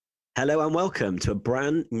Hello and welcome to a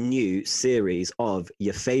brand new series of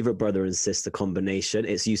your favorite brother and sister combination.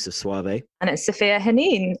 It's Yusuf Suave. And it's Sophia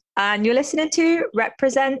Haneen. And you're listening to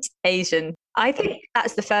Represent Asian. I think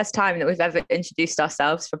that's the first time that we've ever introduced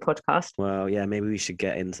ourselves for podcast. Well, yeah, maybe we should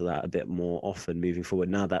get into that a bit more often moving forward.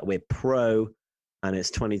 Now that we're pro and it's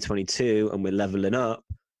 2022 and we're leveling up,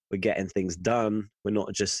 we're getting things done. We're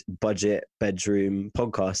not just budget bedroom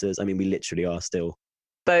podcasters. I mean, we literally are still.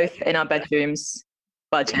 Both in our bedrooms,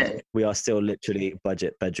 budget. We are still literally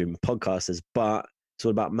budget bedroom podcasters, but it's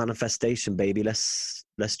all about manifestation, baby. Let's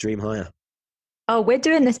dream higher. Oh, we're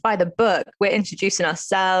doing this by the book. We're introducing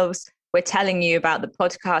ourselves. We're telling you about the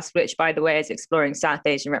podcast, which, by the way, is exploring South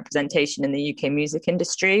Asian representation in the UK music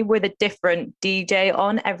industry with a different DJ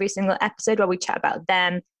on every single episode where we chat about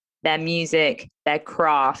them, their music, their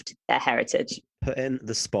craft, their heritage. Putting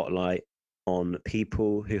the spotlight on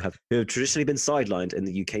people who have traditionally been sidelined in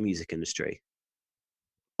the UK music industry.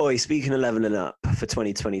 Oi, speaking of leveling up for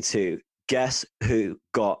 2022, guess who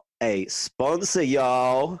got a sponsor,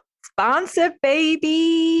 y'all? Sponsor,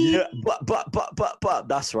 baby. Yeah, but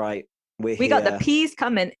that's right. We got the peas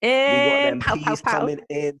coming in. We got them pow, peas pow, pow. coming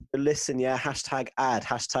in. Listen, yeah, hashtag ad,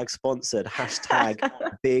 hashtag sponsored, hashtag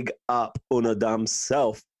big up Unadam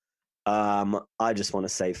self. I just want to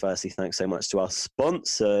say, firstly, thanks so much to our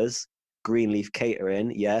sponsors, Greenleaf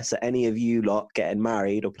Catering. Yeah, so any of you lot getting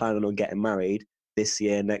married or planning on getting married this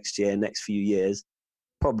year, next few years,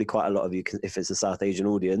 probably quite a lot of you, if it's a South Asian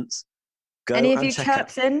audience. Any of you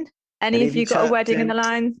chirping? Any of you got a wedding in the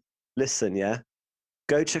line? Listen, yeah,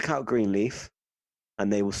 go check out Greenleaf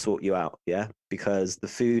and they will sort you out, yeah, because the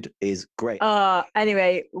food is great.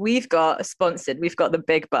 Anyway, we've got sponsored. We've got the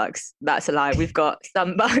big bucks. That's a lie. We've got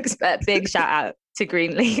some bucks, but big shout out to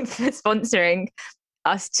Greenleaf for sponsoring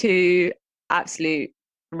us two absolute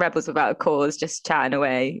rebels without a cause, just chatting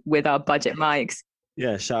away with our budget mics.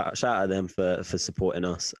 Yeah, shout out them for supporting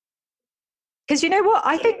us. Because you know what?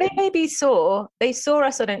 I think they saw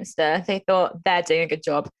us on Insta. They thought they're doing a good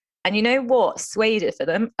job. And you know what swayed it for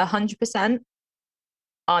them 100%?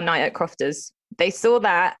 Our night at Crofters. They saw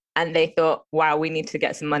that and they thought, wow, we need to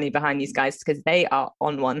get some money behind these guys because they are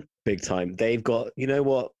on one. Big time. They've got, you know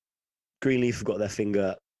what? Greenleaf have got their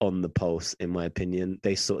finger on the pulse, in my opinion.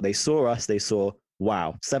 They saw us, they saw,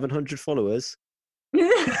 wow, 700 followers.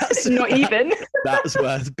 Not even. That's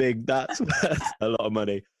worth a lot of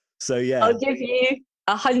money. So yeah. I'll give you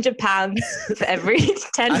 £100 for every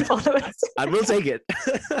 10 followers. And we'll take it.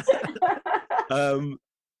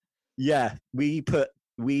 Yeah,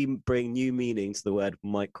 we bring new meaning to the word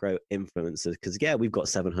micro influencers because yeah, we've got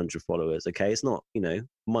 700 followers. Okay, it's not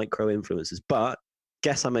micro influencers, but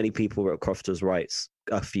guess how many people were at Crofters Rights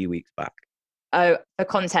a few weeks back? Oh, for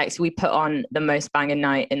context, we put on the most banging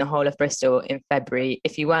night in the whole of Bristol in February.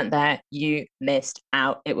 If you weren't there, you missed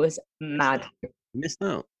out. It was mad.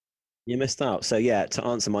 You missed out. So yeah, to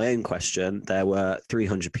answer my own question, there were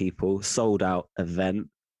 300 people, sold out event.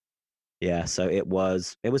 Yeah, so it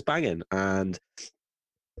was banging and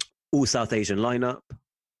all South Asian lineup.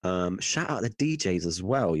 Shout out the DJs as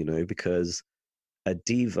well, because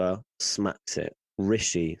Adiva smacked it.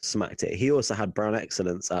 Rishi smacked it. He also had Brown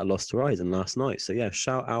Excellence at Lost Horizon last night. So yeah,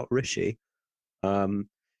 shout out Rishi.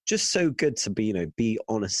 Just so good to be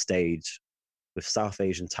on a stage with South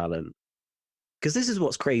Asian talent. Because this is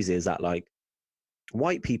what's crazy is that like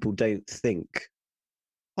white people don't think,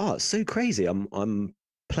 oh, it's so crazy. I'm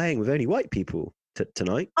playing with only white people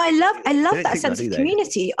tonight. I love that sense of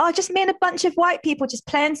community. Oh, just me and a bunch of white people just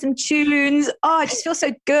playing some tunes. Oh, I just feel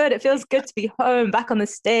so good. It feels good to be home, back on the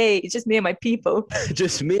stage. Just me and my people.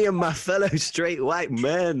 Just me and my fellow straight white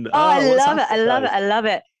men. Oh, I love it. I love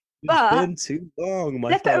it. But it's been too long.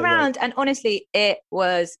 Flip it around, and honestly, it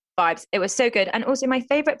was vibes. It was so good. And also, my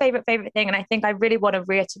favorite thing, and I think I really want to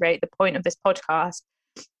reiterate the point of this podcast,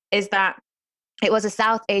 is that it was a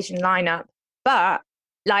South Asian lineup, but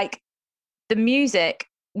like the music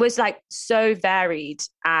was like so varied,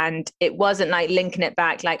 and it wasn't like linking it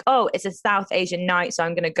back like, oh, it's a South Asian night, so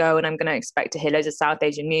I'm going to go and I'm going to expect to hear loads of South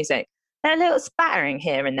Asian music. They're a little spattering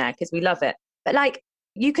here and there because we love it, but like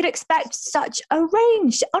you could expect such a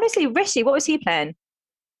range. Honestly, Rishi, what was he playing?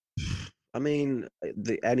 I mean,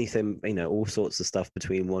 anything, all sorts of stuff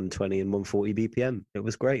between 120 and 140 BPM. It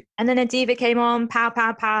was great. And then Adiva came on, pow,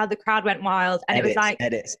 pow, pow. The crowd went wild. And it was like...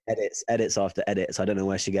 Edits after edits. I don't know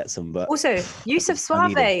where she gets them, but... Also, Yusuf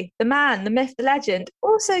Suave, the man, the myth, the legend,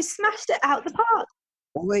 also smashed it out the park.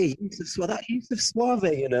 Oh, wait, Yusuf Suave, that Yusuf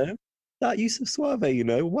Suave,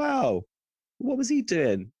 wow. What was he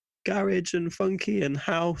doing? Garage and funky and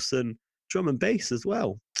house and drum and bass as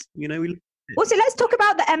well. We Also, let's talk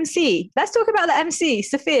about the MC. Let's talk about the MC,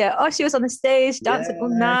 Sophia. Oh, she was on the stage dancing all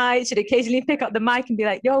night. She'd occasionally pick up the mic and be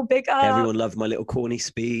like, yo, big up. Everyone loved my little corny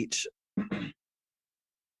speech.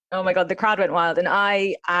 Oh my God, the crowd went wild. And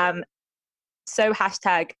I am so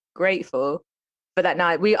 #grateful for that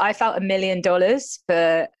night. I felt $1 million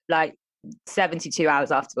for like 72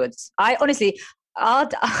 hours afterwards. I honestly, our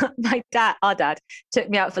dad took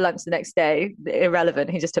me out for lunch the next day. Irrelevant.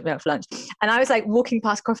 He just took me out for lunch. And I was like walking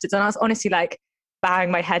past Crofters and I was honestly like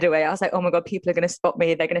banging my head away. I was like, oh my God, people are going to spot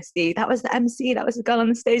me. They're going to see that was the MC. That was the girl on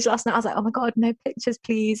the stage last night. I was like, oh my God, no pictures,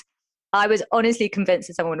 please. I was honestly convinced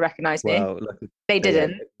that someone would recognize me. Well, they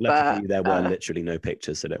didn't. Luckily, there were literally no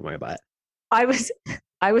pictures, so don't worry about it. I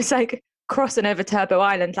was like crossing over Turbo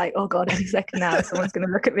Island, like, oh God, any second now, someone's going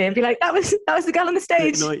to look at me and be like, that was the girl on the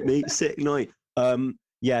stage. Sick night, mate. Sick night.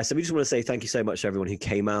 Yeah, so we just want to say thank you so much to everyone who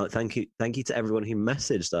came out. Thank you to everyone who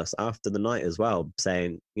messaged us after the night as well,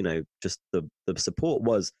 saying, just the support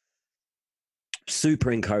was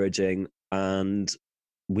super encouraging, and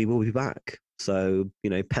we will be back. So,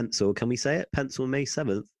 pencil, can we say it? Pencil May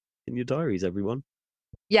 7th in your diaries, everyone.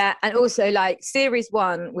 Yeah, and also like series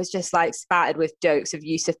 1 was just like spattered with jokes of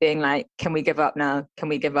Yusuf being like, can we give up now? Can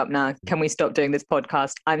we give up now? Can we stop doing this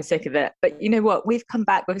podcast? I'm sick of it. But you know what? We've come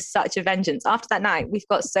back with such a vengeance. After that night, we've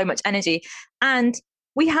got so much energy and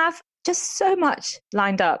we have just so much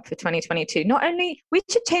lined up for 2022. Not only, we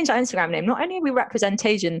should change our Instagram name. Not only are we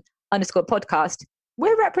representation_podcast,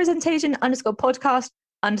 we're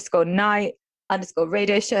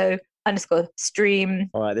representation_podcast_night_radio show _stream.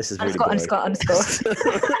 All right, this is really underscore.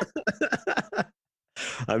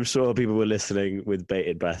 I'm sure people were listening with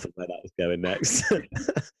bated breath where that was going next.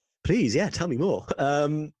 Please, tell me more.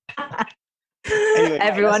 Anyway,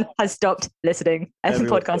 everyone has stopped listening. Every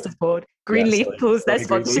podcast is bored. Greenleaf pulls their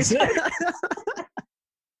sponsorship.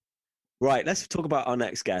 Right, let's talk about our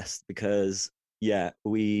next guest because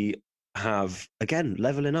we have again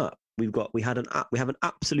leveling up. We have an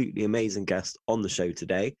absolutely amazing guest on the show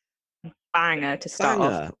today. Banger to start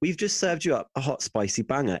off. We've just served you up a hot spicy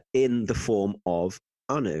banger in the form of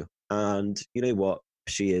Anu, and you know what?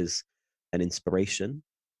 She is an inspiration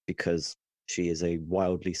because she is a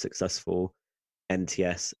wildly successful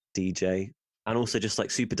NTS DJ and also just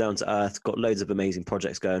like super down to earth. Got loads of amazing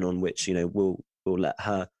projects going on, which we'll let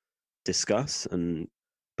her discuss.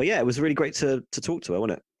 But it was really great to talk to her,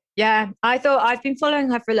 wasn't it? Yeah, I thought I've been following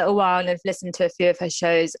her for a little while and I've listened to a few of her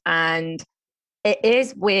shows, and it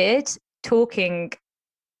is weird talking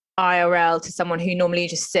IRL to someone who normally you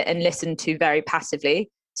just sit and listen to very passively.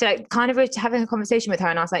 So like kind of having a conversation with her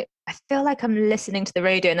and I was like, I feel like I'm listening to the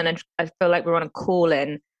radio and then I feel like we're on a call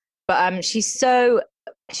in. But she's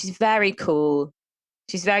very cool.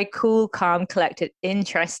 She's very cool, calm, collected,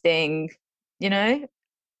 interesting. I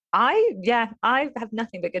have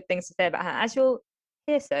nothing but good things to say about her, as you'll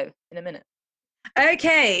hear so in a minute.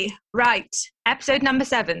 Okay, right. Episode number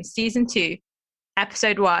 7, season 2,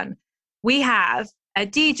 episode 1. We have a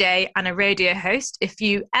DJ and a radio host. If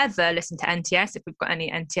you ever listen to NTS, if we've got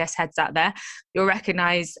any NTS heads out there, you'll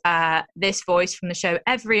recognize this voice from the show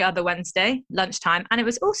every other Wednesday, lunchtime. And it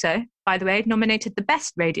was also, by the way, nominated the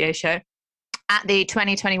best radio show at the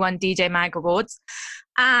 2021 DJ Mag Awards.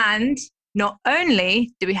 And not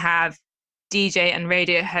only do we have DJ and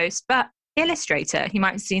radio host, but illustrator. You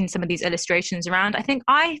might have seen some of these illustrations around. I think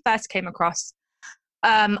I first came across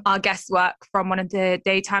our guest work from one of the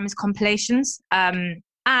Daytimers compilations. And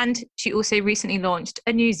she also recently launched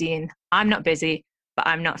a new zine. I'm not busy, but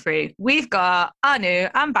I'm not free. We've got Anu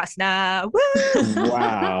and Basna. Woo!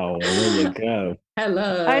 Wow, there you go.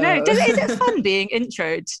 Hello. I know. Is it fun being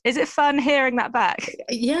introed? Is it fun hearing that back?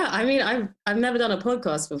 Yeah, I mean, I've never done a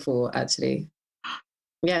podcast before, actually.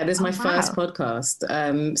 Yeah, this is my first podcast.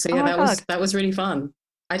 That was really fun.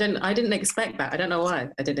 I didn't expect that. I don't know why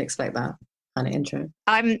I didn't expect that kind of intro.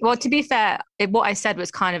 Well, to be fair, what I said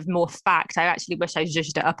was kind of more fact. I actually wish I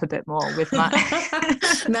zhuzhed it up a bit more with my.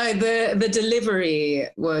 No, the delivery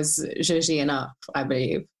was zhuzhy enough, I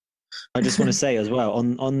believe. I just want to say as well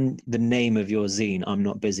on the name of your zine, I'm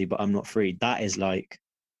not busy, but I'm not free. That is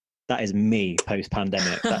me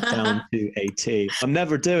post-pandemic. That's down to a T. I'm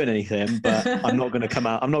never doing anything, but I'm not going to come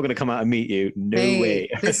out and meet you. No way.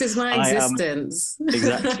 This is my existence.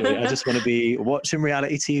 Exactly. I just want to be watching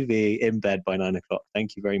reality TV in bed by 9 o'clock.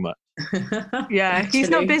 Thank you very much. Yeah, he's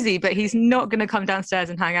not busy, but he's not going to come downstairs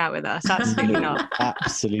and hang out with us. Absolutely not.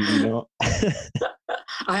 Absolutely not.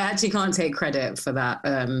 I actually can't take credit for that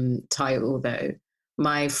title, though.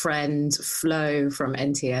 My friend Flo from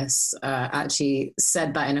NTS actually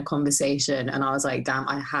said that in a conversation, and I was like, damn,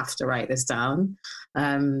 I have to write this down.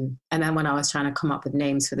 And then when I was trying to come up with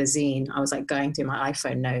names for the zine, I was like going through my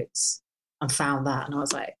iPhone notes, and found that, and I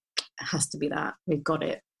was like, it has to be that. We've got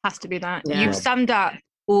it. Has to be that. Yeah. You've summed up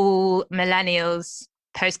all millennials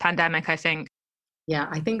post-pandemic, I think. Yeah,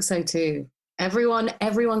 I think so too. Everyone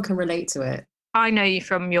can relate to it. I know you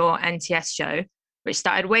from your NTS show, which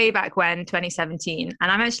started way back when, 2017.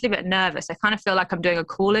 And I'm actually a bit nervous. I kind of feel like I'm doing a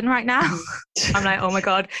call-in right now. I'm like, oh my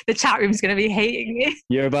God, the chat room's going to be hating me.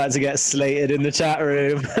 You're about to get slated in the chat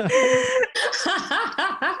room.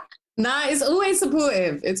 Nah, it's always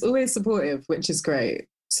supportive. It's always supportive, which is great.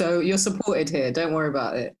 So you're supported here. Don't worry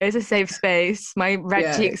about it. It's a safe space. My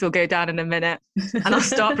red cheeks will go down in a minute. And I'll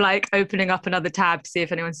stop like opening up another tab to see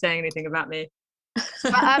if anyone's saying anything about me.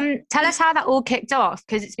 But tell us how that all kicked off,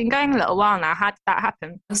 because it's been going a little while now. How did that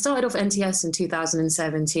happen? I started off NTS in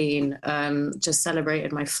 2017. Just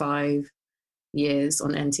celebrated my 5 years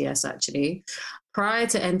on NTS, actually. Prior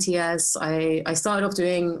to NTS, I started off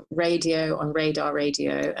doing radio on Radar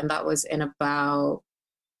Radio, and that was in about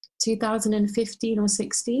 2015 or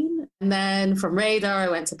 16. And then from Radar, I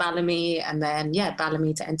went to Bellamy, and then,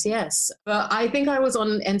 Bellamy to NTS. But I think I was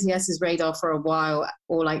on NTS's radar for a while,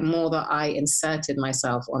 or like more that I inserted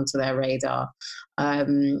myself onto their radar.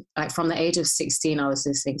 Like from the age of 16, I was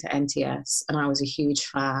listening to NTS, and I was a huge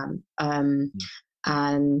fan.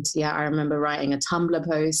 And I remember writing a Tumblr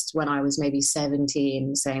post when I was maybe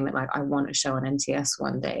 17 saying that like I want a show on NTS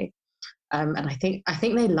one day. And I think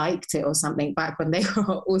they liked it or something back when they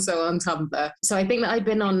were also on Tumblr. So I think that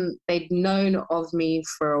they'd known of me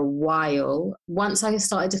for a while. Once I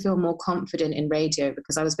started to feel more confident in radio,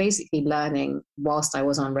 because I was basically learning whilst I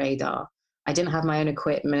was on Radar. I didn't have my own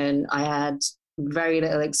equipment. I had very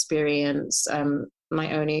little experience.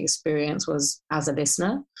 My only experience was as a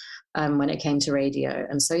listener. When it came to radio.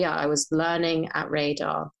 And so, I was learning at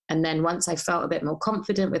Radar. And then once I felt a bit more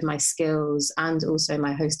confident with my skills and also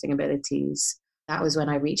my hosting abilities, that was when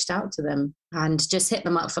I reached out to them and just hit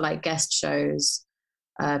them up for like guest shows.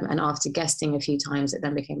 And after guesting a few times, it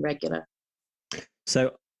then became regular.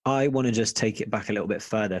 So I want to just take it back a little bit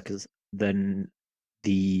further, because then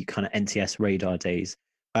the kind of NTS Radar days,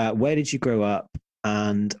 where did you grow up?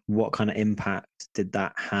 And what kind of impact did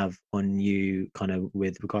that have on you, kind of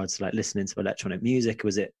with regards to like listening to electronic music?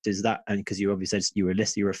 And because you obviously said you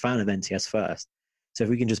were a fan of NTS first. So if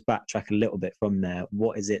we can just backtrack a little bit from there,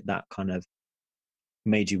 what is it that kind of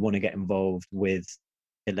made you want to get involved with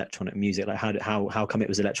electronic music? Like how come it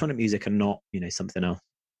was electronic music and not, something else?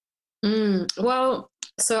 Well,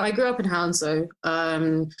 so I grew up in Hounslow,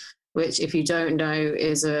 which if you don't know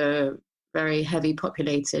is a very heavy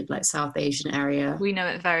populated like South Asian area. We know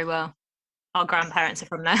it very well. Our grandparents are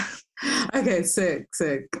from there. Okay, sick.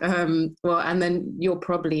 Well, and then you'll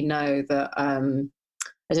probably know that I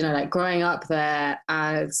don't know, like growing up there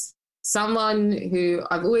as someone who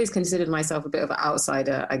I've always considered myself a bit of an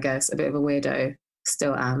outsider, I guess, a bit of a weirdo,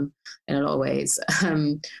 still am in a lot of ways.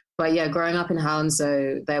 But growing up in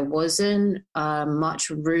Hounslow, there wasn't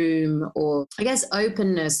much room or I guess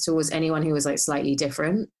openness towards anyone who was like slightly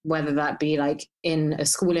different, whether that be like in a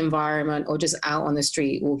school environment or just out on the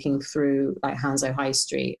street walking through like Hounslow High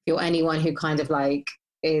Street. If you're anyone who kind of like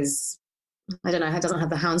is, I don't know, doesn't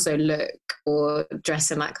have the Hounslow look or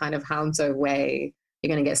dress in that kind of Hounslow way,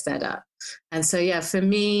 you're going to get stared at. And so, for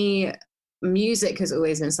me, music has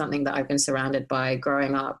always been something that I've been surrounded by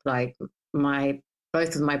growing up. Like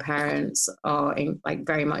both of my parents are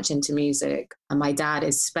very much into music, and my dad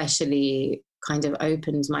especially kind of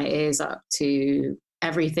opened my ears up to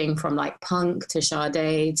everything from like punk to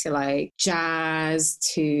Sade to like jazz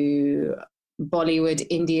to Bollywood,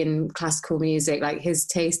 Indian classical music. Like his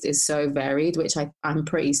taste is so varied, which I'm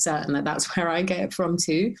pretty certain that that's where I get it from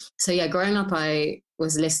too. So growing up, I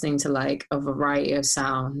was listening to like a variety of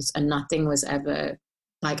sounds, and nothing was ever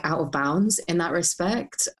like out of bounds in that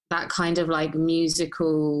respect. That kind of like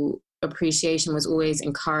musical appreciation was always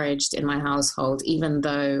encouraged in my household, even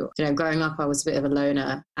though, growing up I was a bit of a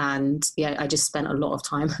loner, and I just spent a lot of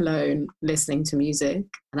time alone listening to music.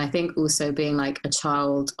 And I think also being like a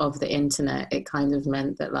child of the internet, it kind of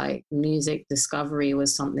meant that like music discovery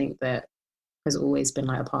was something that has always been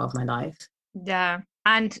like a part of my life. Yeah.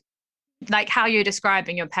 And like how you're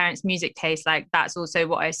describing your parents' music taste, like that's also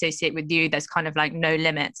what I associate with you. There's kind of like no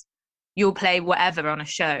limits. You'll play whatever on a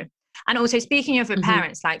show. And also speaking of your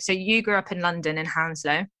parents, like, so you grew up in London in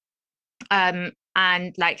Hounslow,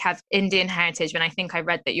 and like have Indian heritage. When I think I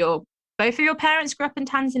read that both of your parents grew up in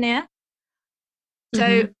Tanzania.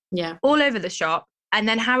 So all over the shop. And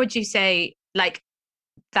then how would you say like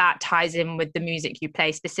that ties in with the music you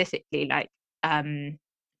play specifically? Like,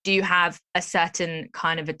 do you have a certain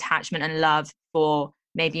kind of attachment and love for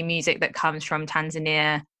maybe music that comes from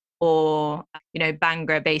Tanzania or, you know,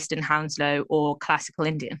 Bhangra based in Hounslow, or classical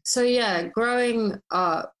Indian? So yeah, growing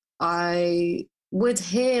up, I would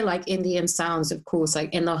hear like Indian sounds, of course,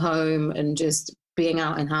 like in the home and just being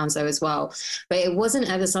out in Hounslow as well. But it wasn't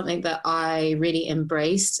ever something that I really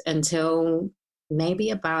embraced until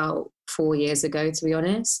maybe about 4 years ago, to be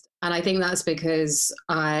honest. And I think that's because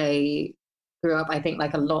I grew up, I think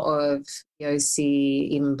like a lot of POC,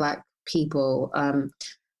 even Black people,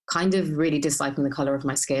 kind of really disliking the color of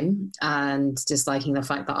my skin and disliking the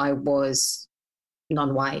fact that I was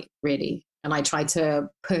non-white, really. And I tried to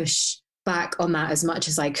push back on that as much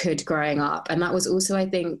as I could growing up. And that was also, I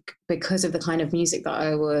think, because of the kind of music that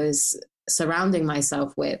I was surrounding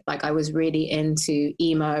myself with. Like I was really into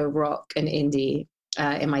emo, rock, and indie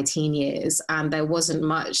in my teen years, and there wasn't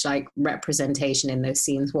much like representation in those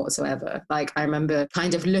scenes whatsoever. Like I remember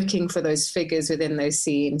kind of looking for those figures within those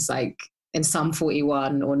scenes, like in Sum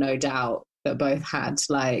 41 or No Doubt, that both had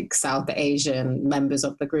like South Asian members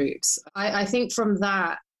of the groups. I think from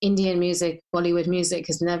that, Indian music, Bollywood music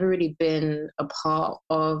has never really been a part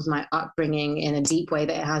of my upbringing in a deep way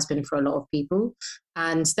that it has been for a lot of people.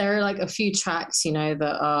 And there are like a few tracks, you know,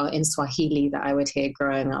 that are in Swahili that I would hear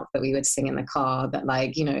growing up that we would sing in the car that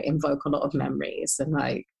like, you know, invoke a lot of memories and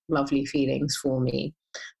like lovely feelings for me.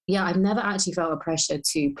 Yeah, I've never actually felt a pressure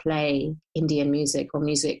to play Indian music or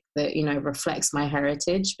music that, you know, reflects my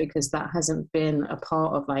heritage, because that hasn't been a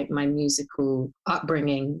part of like my musical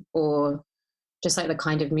upbringing or just like the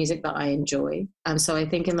kind of music that I enjoy. And so I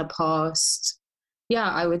think in the past, yeah,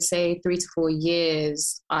 I would say 3 to 4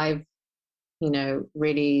 years, I've, you know,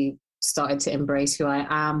 really started to embrace who I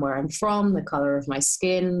am, where I'm from, the color of my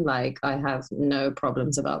skin. Like I have no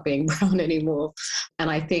problems about being brown anymore. And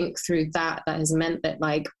I think through that, that has meant that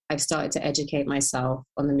like I've started to educate myself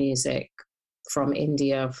on the music from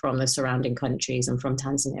India, from the surrounding countries, and from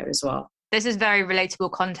Tanzania as well. This is very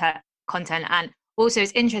relatable content. And also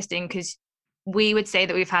it's interesting because we would say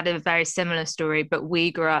that we've had a very similar story, but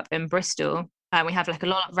we grew up in Bristol. We have like a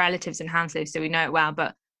lot of relatives in Hounslow, so we know it well,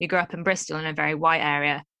 but we grew up in Bristol in a very white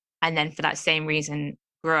area. And then for that same reason,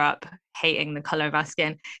 grew up hating the color of our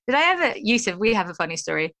skin. Did I ever, Yusuf, we have a funny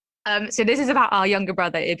story. So this is about our younger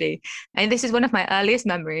brother, Ibi. And this is one of my earliest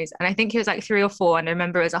memories. And I think he was like 3 or 4. And I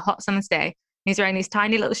remember it was a hot summer's day. He's wearing these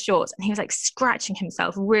tiny little shorts and he was like scratching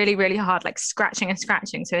himself really, really hard, like scratching and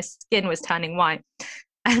scratching. So his skin was turning white.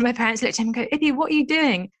 And my parents looked at him and go, Ibi, what are you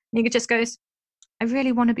doing? And he just goes, I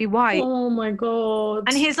really want to be white. Oh my God.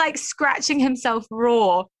 And he's like scratching himself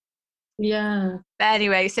raw. Yeah. But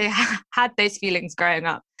anyway, so had those feelings growing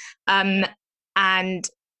up. And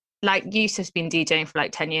like Yusuf's been DJing for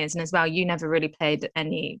like 10 years. And as well, you never really played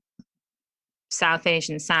any South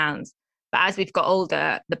Asian sounds. But as we've got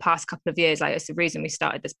older, the past couple of years, like it's the reason we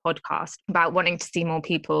started this podcast, about wanting to see more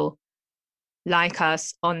people like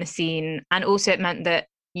us on the scene. And also it meant that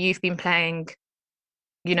you've been playing,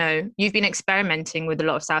 you know, you've been experimenting with a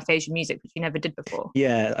lot of South Asian music, which you never did before.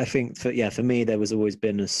 Yeah, I think for me, there was always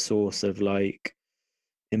been a source of like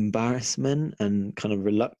embarrassment and kind of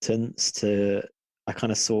reluctance to, I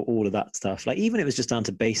kind of saw all of that stuff. Like even it was just down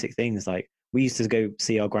to basic things. Like we used to go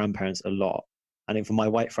see our grandparents a lot. And then for my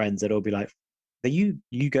white friends, they'd all be like, you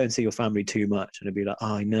go and see your family too much. And it'd be like,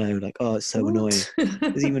 oh, I know, like, oh, it's so annoying.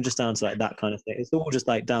 It's even just down to like that kind of thing. It's all just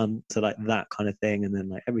like down to like that kind of thing. And then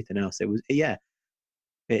like everything else, it was, yeah,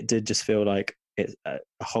 it did just feel like it's a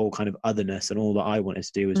whole kind of otherness. And all that I wanted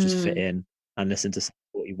to do was just fit in and listen to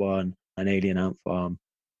 41 and Alien Ant Farm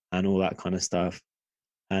and all that kind of stuff.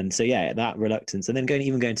 And so, yeah, that reluctance. And then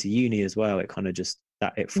going to uni as well, it kind of just,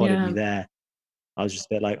 that it followed me there. I was just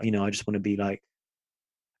a bit like, you know, I just want to be like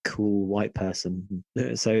a cool white person.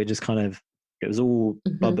 So it just kind of, it was all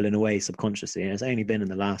bubbling away subconsciously. And it's only been in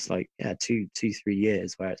the last like, 2, 3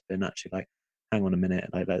 years where it's been actually like, hang on a minute,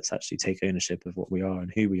 like let's actually take ownership of what we are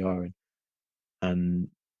and who we are, and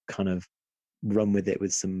kind of run with it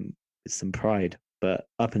with some pride. But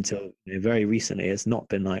up until very recently, it's not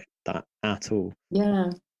been like that at all. Yeah.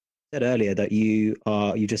 I said earlier that you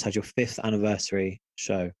just had your 5th anniversary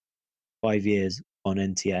show, 5 years on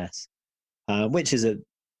NTS, which is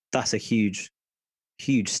that's a huge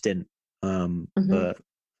stint for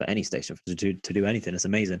any station to do anything. It's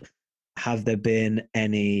amazing. Have there been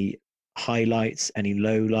any highlights, any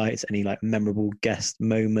lowlights, any like memorable guest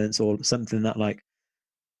moments, or something that like,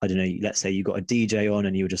 I don't know, let's say you got a DJ on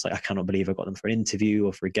and you were just like, I cannot believe I got them for an interview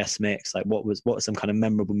or for a guest mix. Like what are some kind of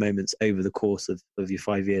memorable moments over the course of your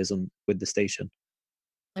 5 years with the station?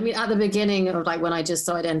 I mean, at the beginning of like when I just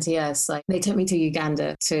started NTS, like they took me to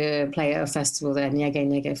Uganda to play at a festival there, Nyege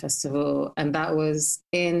Nyege Festival. And that was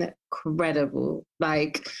incredible.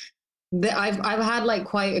 Like I've had like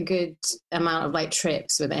quite a good amount of like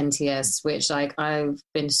trips with NTS, which like I've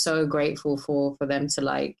been so grateful for them to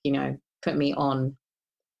like, you know, put me on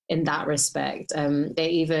in that respect. They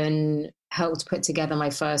even helped put together my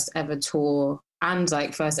first ever tour and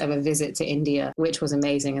like first ever visit to India, which was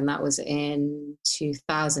amazing. And that was in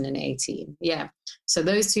 2018. Yeah. So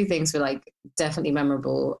those two things were like definitely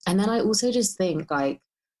memorable. And then I also just think like,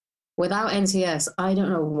 without NTS, I don't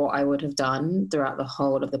know what I would have done throughout the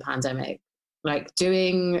whole of the pandemic. Like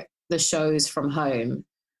doing the shows from home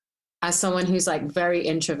as someone who's like very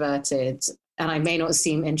introverted, and I may not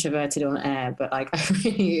seem introverted on air, but like I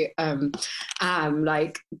really am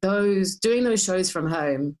like doing those shows from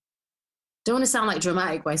home. Don't want to sound like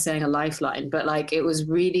dramatic by saying a lifeline, but like it was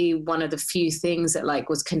really one of the few things that like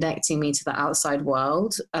was connecting me to the outside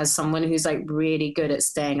world as someone who's like really good at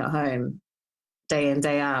staying at home day in,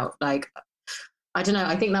 day out. Like, I don't know,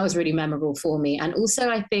 I think that was really memorable for me. And also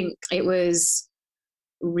I think it was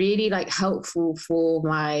really like helpful for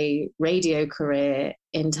my radio career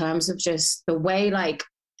in terms of just the way like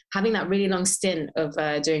having that really long stint of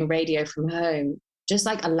doing radio from home just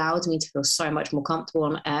like allowed me to feel so much more comfortable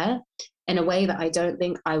on air in a way that I don't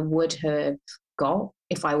think I would have got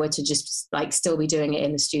if I were to just like still be doing it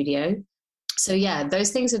in the studio. So yeah,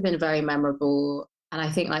 those things have been very memorable. And I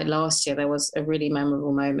think like last year there was a really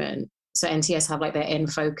memorable moment. So NTS have like their In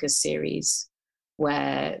Focus series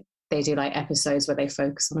where they do like episodes where they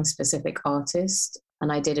focus on a specific artist. And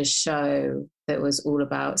I did a show that was all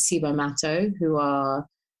about Sibo Matto, who are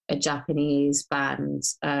a Japanese band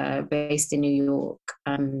based in New York.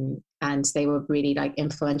 And they were really like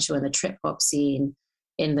influential in the trip hop scene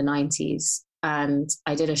in the 90s. And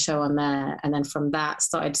I did a show on there. And then from that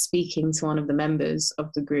started speaking to one of the members of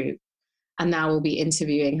the group. And now we'll be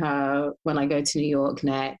interviewing her when I go to New York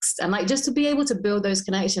next. And like just to be able to build those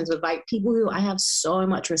connections with like people who I have so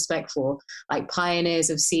much respect for, like pioneers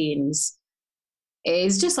of scenes,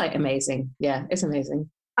 is just like amazing. Yeah, it's amazing.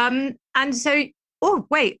 And so,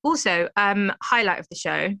 also, highlight of the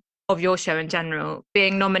show, of your show in general,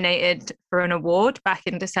 being nominated for an award back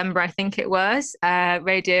in December, I think it was,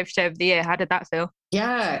 Radio Show of the Year. How did that feel?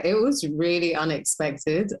 Yeah, it was really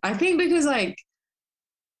unexpected. I think because like,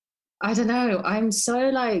 I don't know, I'm so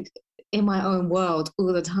like in my own world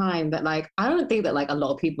all the time that like, I don't think that like a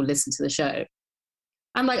lot of people listen to the show.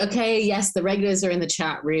 I'm like, okay, yes, the regulars are in the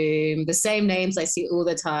chat room, the same names I see all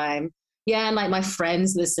the time. Yeah, and like my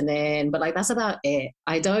friends listen in, but like that's about it.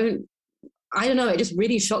 I don't know, it just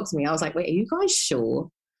really shocked me. I was like, wait, are you guys sure?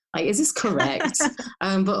 Like, is this correct?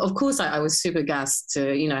 But of course I was super gassed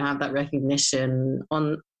to, you know, have that recognition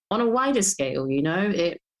on a wider scale, you know?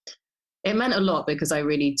 It meant a lot because I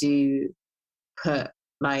really do put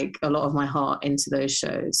like a lot of my heart into those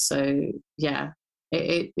shows. So yeah,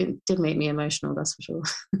 it did make me emotional, that's for sure.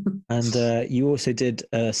 And you also did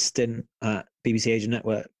a stint at BBC Asian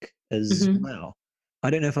Network as well.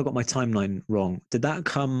 I don't know if I got my timeline wrong. Did that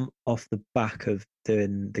come off the back of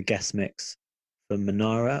doing the guest mix for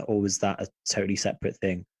Manara, or was that a totally separate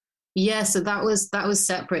thing? Yeah, so that was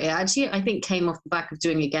separate. It actually, I think, came off the back of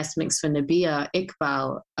doing a guest mix for Nabia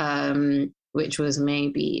Iqbal, which was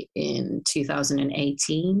maybe in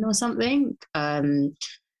 2018 or something.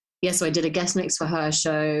 Yeah, so I did a guest mix for her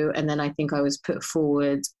show, and then I think I was put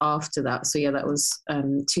forward after that. So yeah, that was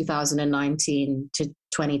 2019 to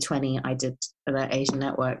 2020. I did the Asian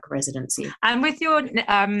Network residency. And with your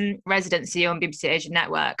residency on BBC Asian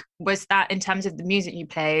Network, was that in terms of the music you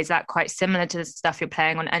play, is that quite similar to the stuff you're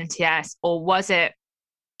playing on NTS, or was it,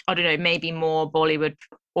 I don't know, maybe more Bollywood,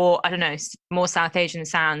 or I don't know, more South Asian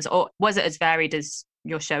sounds, or was it as varied as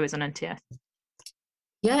your show is on NTS?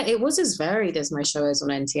 Yeah, it was as varied as my show is on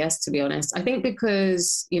NTS, to be honest. I think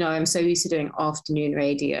because, you know, I'm so used to doing afternoon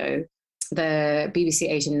radio, the BBC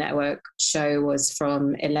Asian Network show was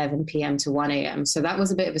from 11 p.m. to 1 a.m. So that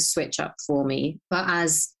was a bit of a switch up for me. But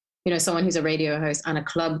as, you know, someone who's a radio host and a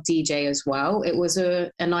club DJ as well, it was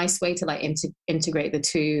a nice way to like integrate the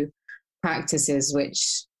two practices,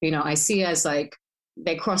 which, you know, I see as like,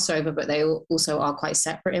 they cross over, but they also are quite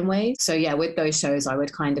separate in ways. So yeah, with those shows, I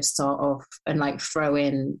would kind of start off and like throw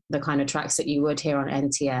in the kind of tracks that you would hear on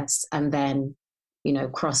NTS, and then, you know,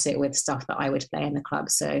 cross it with stuff that I would play in the club.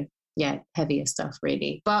 So yeah, heavier stuff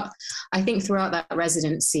really. But I think throughout that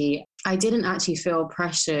residency, I didn't actually feel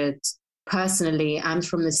pressured personally and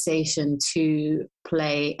from the station to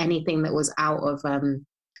play anything that was out of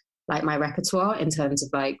like my repertoire in terms of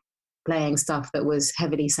like playing stuff that was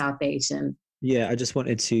heavily South Asian. Yeah, I just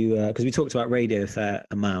wanted to, because we talked about radio a fair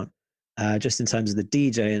amount, just in terms of the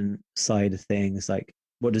DJing side of things, like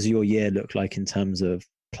what does your year look like in terms of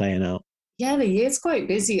playing out? Yeah, the year's quite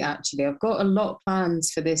busy actually. I've got a lot planned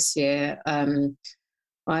for this year. I'm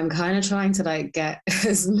kind of trying to like get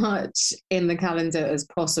as much in the calendar as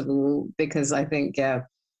possible because I think, yeah,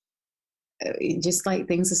 just like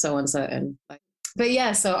things are so uncertain. But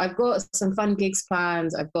yeah, so I've got some fun gigs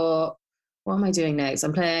planned. I've got, what am I doing next?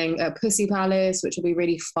 I'm playing at Pussy Palace, which will be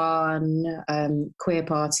really fun. Queer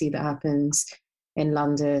party that happens in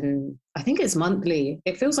London. I think it's monthly.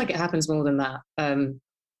 It feels like it happens more than that.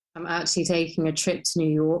 I'm actually taking a trip to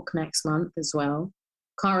New York next month as well.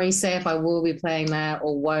 Can't really say if I will be playing there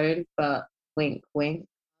or won't, but wink, wink.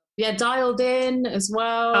 Yeah, Dialed In as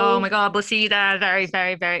well. Oh my God, we'll see you there. Very,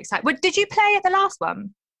 very, very excited. But did you play at the last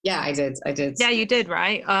one? Yeah, I did. Yeah, you did,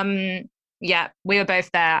 right? Yeah, we were both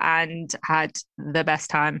there and had the best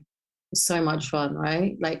time. So much fun,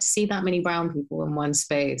 right? Like to see that many brown people in one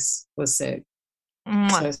space was sick.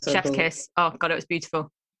 So chef's cool. kiss. Oh God, it was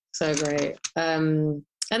beautiful. So great.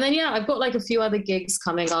 And then yeah, I've got like a few other gigs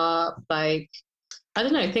coming up. Like, I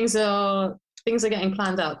don't know, things are getting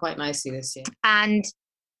planned out quite nicely this year. And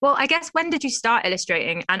well, I guess when did you start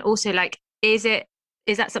illustrating? And also, like, is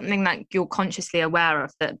that something that you're consciously aware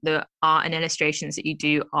of, that the art and illustrations that you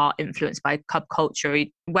do are influenced by cub culture?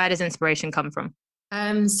 Where does inspiration come from?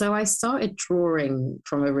 So I started drawing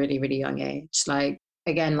from a really, really young age. Like,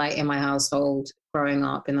 again, like in my household, growing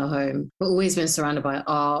up in the home, but always been surrounded by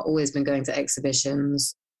art, always been going to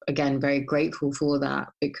exhibitions. Again, very grateful for that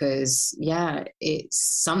because, yeah,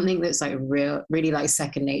 it's something that's like really like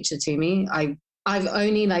second nature to me. I've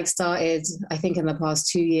only like started, I think in the past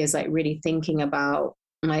 2 years, like really thinking about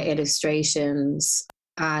my illustrations.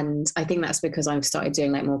 And I think that's because I've started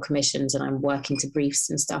doing like more commissions and I'm working to briefs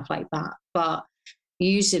and stuff like that. But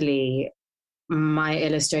usually my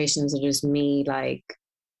illustrations are just me like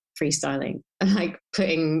freestyling and like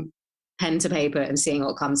putting pen to paper and seeing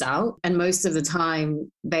what comes out. And most of the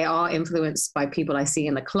time they are influenced by people I see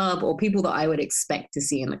in the club or people that I would expect to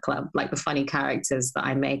see in the club. Like the funny characters that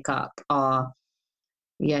I make up are,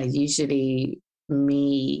 yeah, usually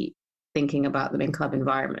me thinking about them in club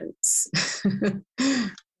environments.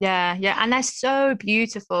 Yeah. And they're so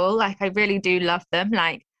beautiful. Like, I really do love them.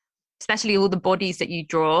 Like, especially all the bodies that you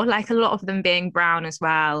draw, like a lot of them being brown as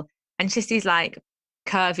well. And just these like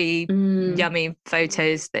curvy, yummy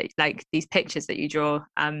photos that like these pictures that you draw.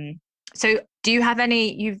 So do you have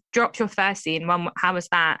any, you've dropped your first scene, one, how was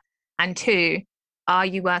that? And two, are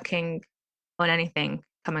you working on anything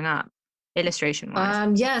coming up illustration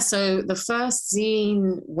wise? Yeah, so the first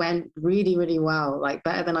zine went really, really well, like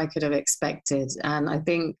better than I could have expected. And I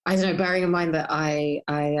think, I don't know, bearing in mind that I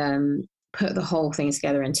put the whole thing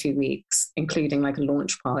together in 2 weeks, including like a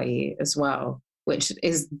launch party as well, which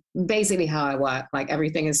is basically how I work. Like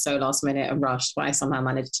everything is so last minute and rushed, but I somehow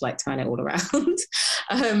managed to like turn it all around.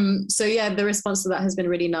 So yeah, the response to that has been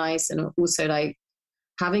really nice. And also like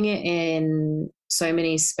having it in so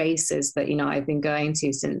many spaces that, you know, I've been going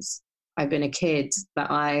to since I've been a kid, that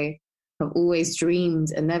I have always dreamed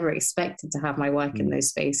and never expected to have my work in those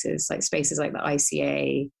spaces like the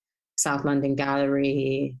ICA, South London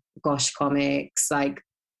Gallery, Gosh Comics. Like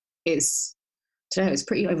it's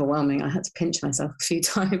pretty overwhelming. I had to pinch myself a few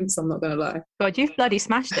times, I'm not gonna lie. God, you've bloody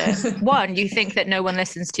smashed it. One, you think that no one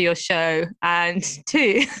listens to your show, and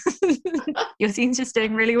two, your scene's just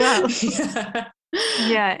doing really well.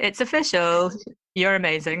 Yeah, it's official. You're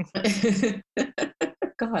amazing.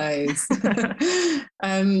 Guys.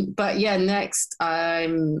 But yeah, next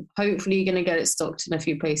I'm hopefully going to get it stocked in a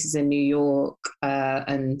few places in New York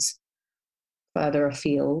and further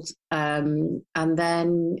afield. And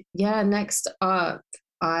then yeah, next up,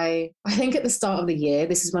 I think at the start of the year,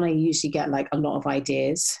 this is when I usually get like a lot of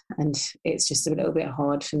ideas, and it's just a little bit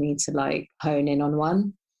hard for me to like hone in on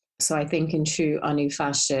one. So I think in true Anu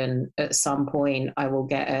fashion, at some point I will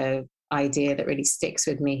get a idea that really sticks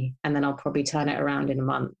with me, and then I'll probably turn it around in a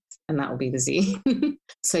month, and that will be the zine.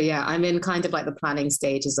 So yeah, I'm in kind of like the planning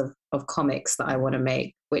stages of comics that I want to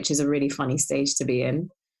make, which is a really funny stage to be in,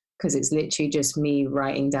 because it's literally just me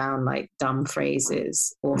writing down like dumb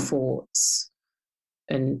phrases or thoughts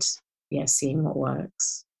and yeah, seeing what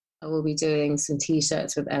works. I will be doing some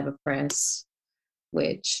t-shirts with Everpress,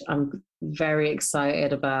 which I'm very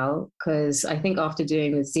excited about, because I think after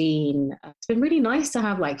doing the zine, it's been really nice to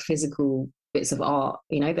have like physical bits of art,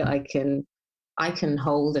 you know, that I can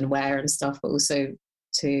hold and wear and stuff, but also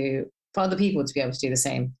for other people to be able to do the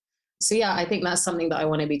same. So yeah, I think that's something that I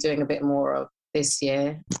want to be doing a bit more of this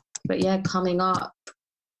year. But yeah, coming up,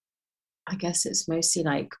 I guess it's mostly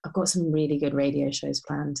like I've got some really good radio shows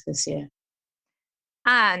planned this year.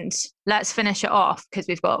 And let's finish it off because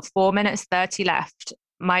we've got 4 minutes 30 left.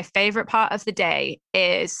 My favorite part of the day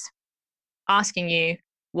is asking you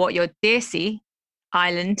what your Desi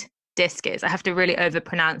Island disc is. I have to really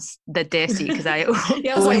overpronounce the Desi because I Yeah,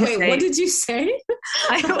 I was like, always wait, what did you say?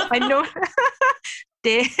 I know.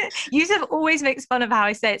 Yusuf always makes fun of how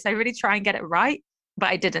I say it, so I really try and get it right, but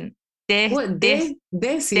I didn't. What? Desi?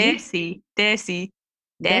 Desi.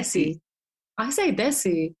 Desi. I say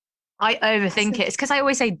Desi. I overthink it. It's because I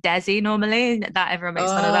always say Desi normally, and that everyone makes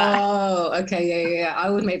fun of that. Oh, okay, yeah. I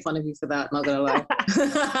would make fun of you for that, not gonna lie.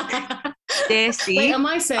 Desi. Wait, am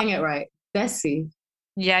I saying it right? Desi.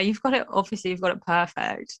 Yeah, you've got it. Obviously, you've got it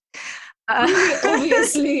perfect.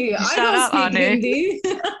 Obviously, I Shut don't up, speak Anu. Hindi.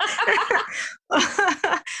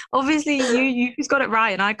 Obviously, you've got it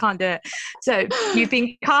right, and I can't do it. So you've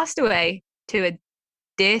been cast away to a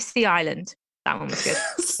Desi Island. That one was good.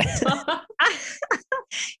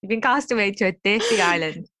 You've been cast away to a Desi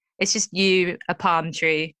Island. It's just you, a palm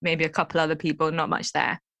tree, maybe a couple other people, not much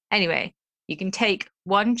there. Anyway, you can take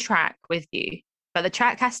one track with you, but the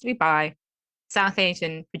track has to be by South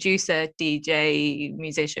Asian producer, DJ,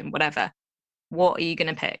 musician, whatever. What are you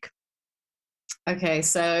going to pick? Okay,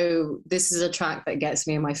 so this is a track that gets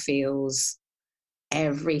me in my feels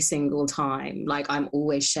every single time. Like I'm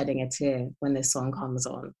always shedding a tear when this song comes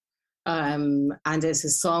on. And it's a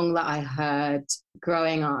song that I heard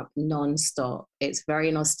growing up nonstop. It's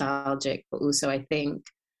very nostalgic, but also I think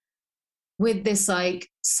with this like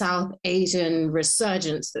South Asian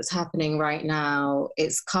resurgence that's happening right now,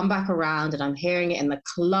 it's come back around and I'm hearing it in the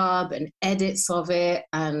club and edits of it.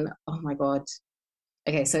 And oh my God.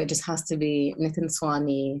 Okay, so it just has to be Nitin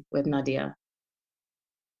Swami with Nadia.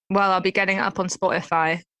 Well, I'll be getting it up on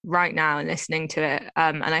Spotify right now and listening to it.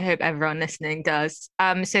 And I hope everyone listening does.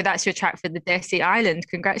 So that's your track for the Desi Island.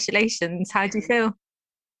 Congratulations. How do you feel?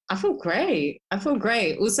 I feel great.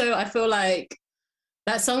 Also, I feel like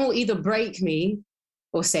that song will either break me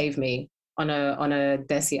or save me on a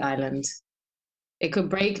Desi Island. It could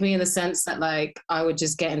break me in the sense that like I would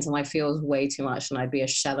just get into my feels way too much and I'd be a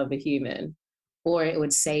shell of a human. Or it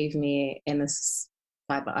would save me in the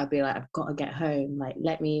fact that I'd be like, I've got to get home. Like,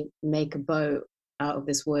 let me make a boat out of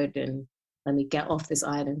this wood and let me get off this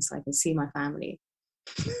island so I can see my family.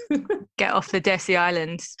 Get off the Desi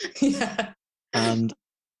Island. Yeah. And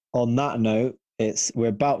on that note, we're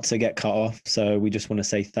about to get cut off, so we just want to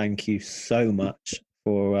say thank you so much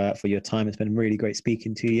for your time. It's been really great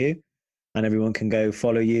speaking to you, and everyone can go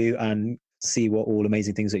follow you and see what all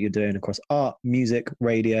amazing things that you're doing across art, music,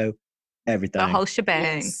 radio, everything. The whole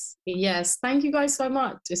shebang. Yes. Thank you guys so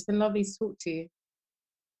much. It's been lovely to talk to you.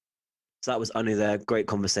 So that was Anu there. Great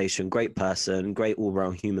conversation, great person, great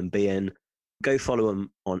all-round human being. Go follow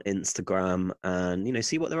them on Instagram and,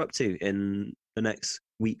 see what they're up to in the next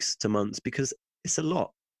weeks to months because it's a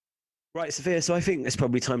lot. Right, Sophia, so I think it's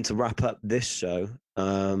probably time to wrap up this show.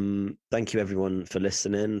 Thank you, everyone, for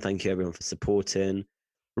listening. Thank you, everyone, for supporting.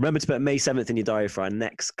 Remember to put May 7th in your diary for our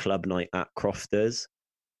next club night at Crofters.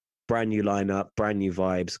 Brand new lineup, brand new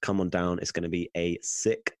vibes. Come on down. It's going to be a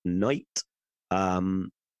sick night.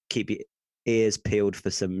 Keep your ears peeled for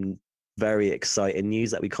some very exciting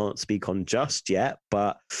news that we can't speak on just yet.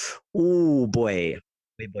 But, oh, boy.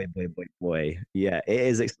 Boy. Yeah, it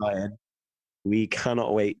is exciting. We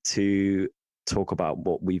cannot wait to talk about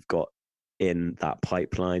what we've got in that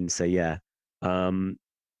pipeline. So, yeah, I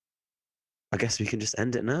guess we can just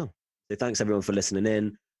end it now. So thanks, everyone, for listening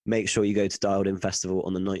in. Make sure you go to Dialed In Festival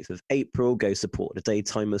on the 9th of April. Go support the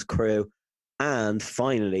Daytimers crew. And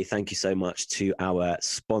finally, thank you so much to our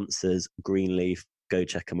sponsors, Greenleaf. Go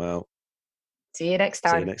check them out. See you next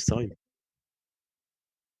time. See you next time.